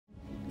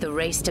The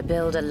race to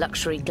build a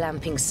luxury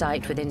glamping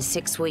site within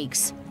 6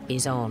 weeks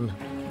is on.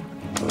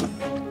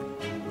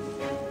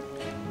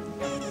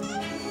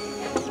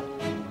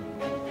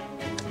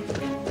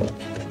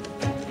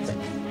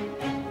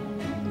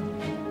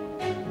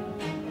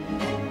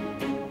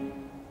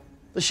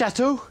 The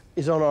chateau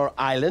is on our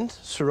island,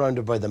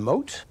 surrounded by the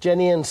moat.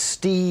 Jenny and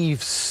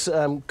Steve's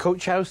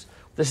coach house.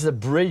 This is a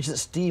bridge that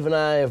Steve and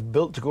I have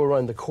built to go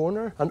around the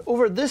corner. And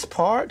over this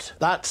part,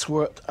 that's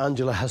what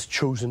Angela has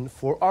chosen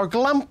for our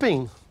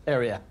glamping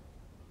area.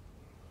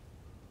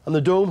 And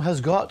the dome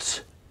has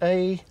got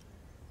a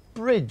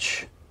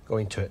bridge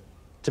going to it.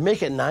 To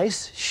make it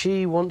nice,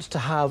 she wants to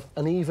have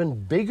an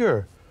even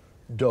bigger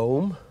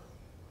dome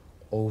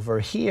over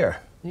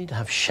here. We need to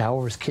have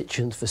showers,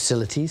 kitchens,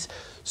 facilities.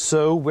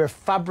 So we're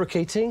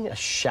fabricating a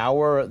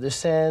shower at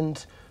this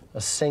end,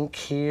 a sink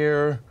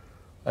here,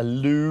 a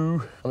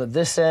loo, and at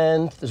this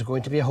end, there's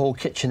going to be a whole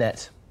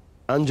kitchenette.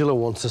 Angela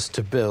wants us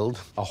to build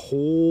a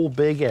whole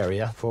big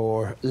area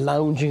for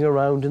lounging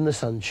around in the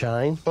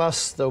sunshine.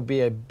 Plus, there'll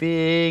be a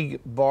big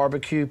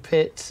barbecue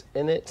pit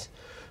in it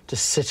to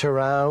sit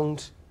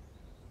around.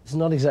 It's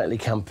not exactly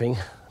camping.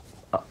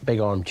 Big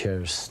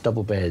armchairs,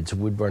 double beds,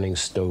 wood-burning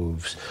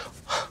stoves.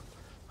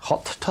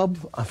 Hot tub,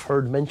 I've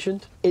heard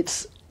mentioned.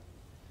 It's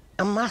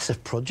a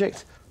massive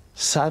project.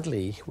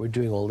 Sadly, we're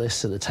doing all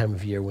this at the time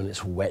of year when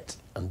it's wet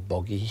and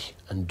boggy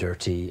and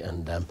dirty,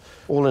 and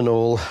all in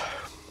all,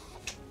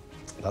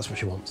 that's what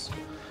she wants,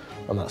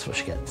 and that's what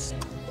she gets.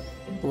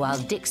 While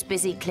Dick's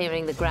busy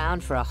clearing the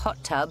ground for a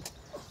hot tub,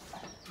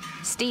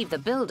 Steve the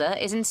builder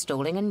is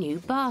installing a new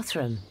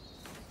bathroom.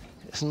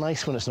 It's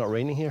nice when it's not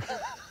raining here.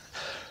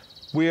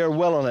 We are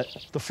well on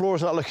it. The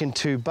floor's not looking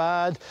too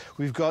bad.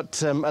 We've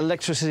got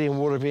electricity and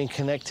water being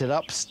connected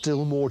up.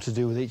 Still more to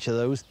do with each of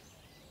those.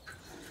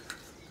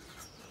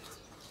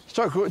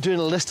 Start doing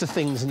a list of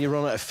things and you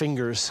run out of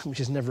fingers, which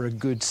is never a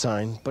good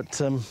sign. But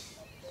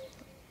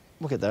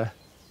we'll get there.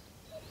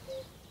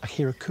 I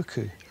hear a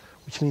cuckoo,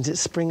 which means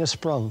it's spring has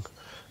sprung,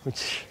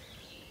 which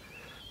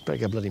better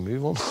get a bloody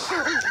move on.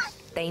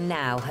 They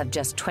now have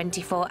just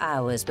 24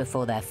 hours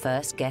before their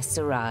first guests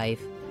arrive.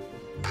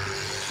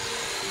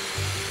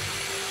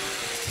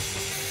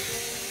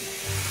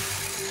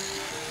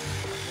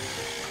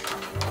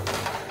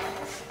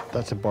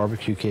 That's a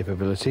barbecue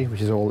capability,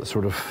 which is all that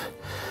sort of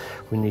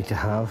we need to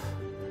have.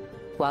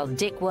 While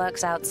Dick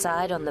works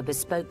outside on the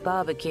bespoke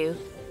barbecue,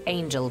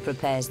 Angel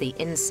prepares the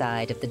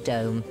inside of the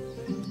dome.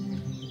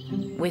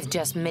 With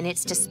just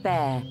minutes to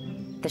spare,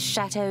 the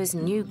Chateau's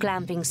new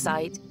glamping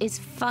site is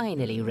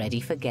finally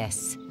ready for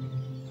guests.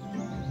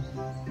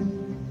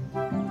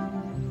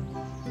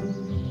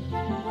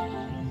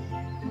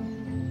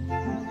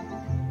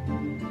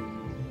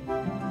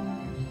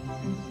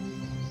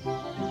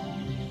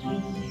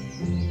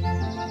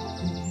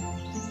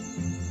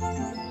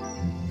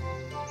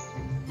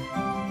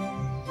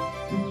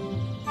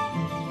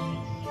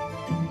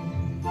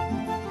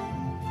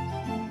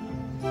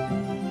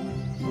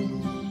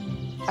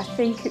 I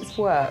think it's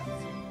worked.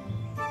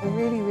 I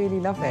really, really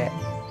love it.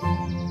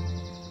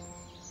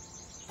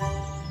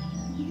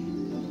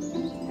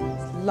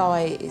 It's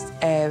light, it's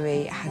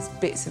airy, it has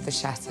bits of the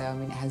chateau. I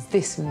mean, it has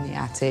this from the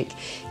attic.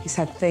 It's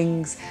had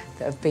things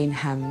that have been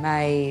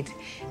handmade.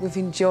 We've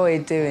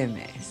enjoyed doing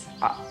this.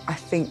 I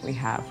think we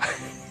have.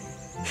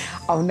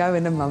 I'll know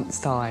in a month's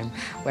time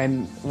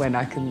when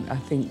I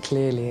think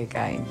clearly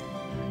again.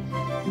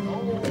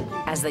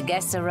 As the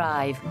guests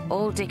arrive,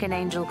 all Dick and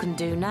Angel can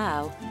do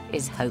now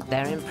is hope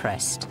they're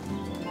impressed.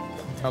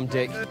 I'm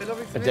Dick.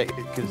 Dick,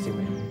 good to see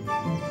me.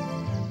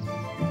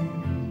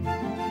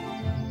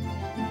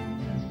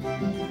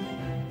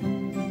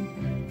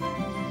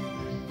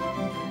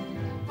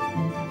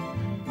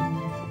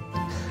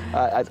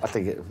 I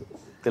think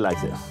they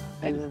liked it.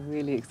 They were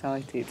really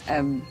excited.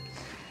 You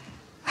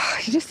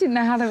just didn't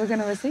know how they were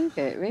going to receive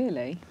it,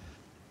 really.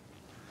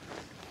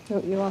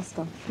 You asked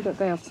her. You've got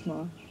day off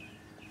tomorrow.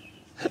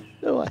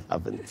 No, I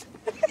haven't.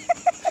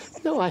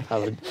 No, I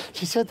haven't.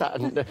 She said that,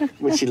 and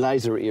when she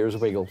lies, her ears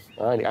wiggle.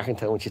 I can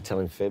tell when she's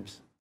telling fibs.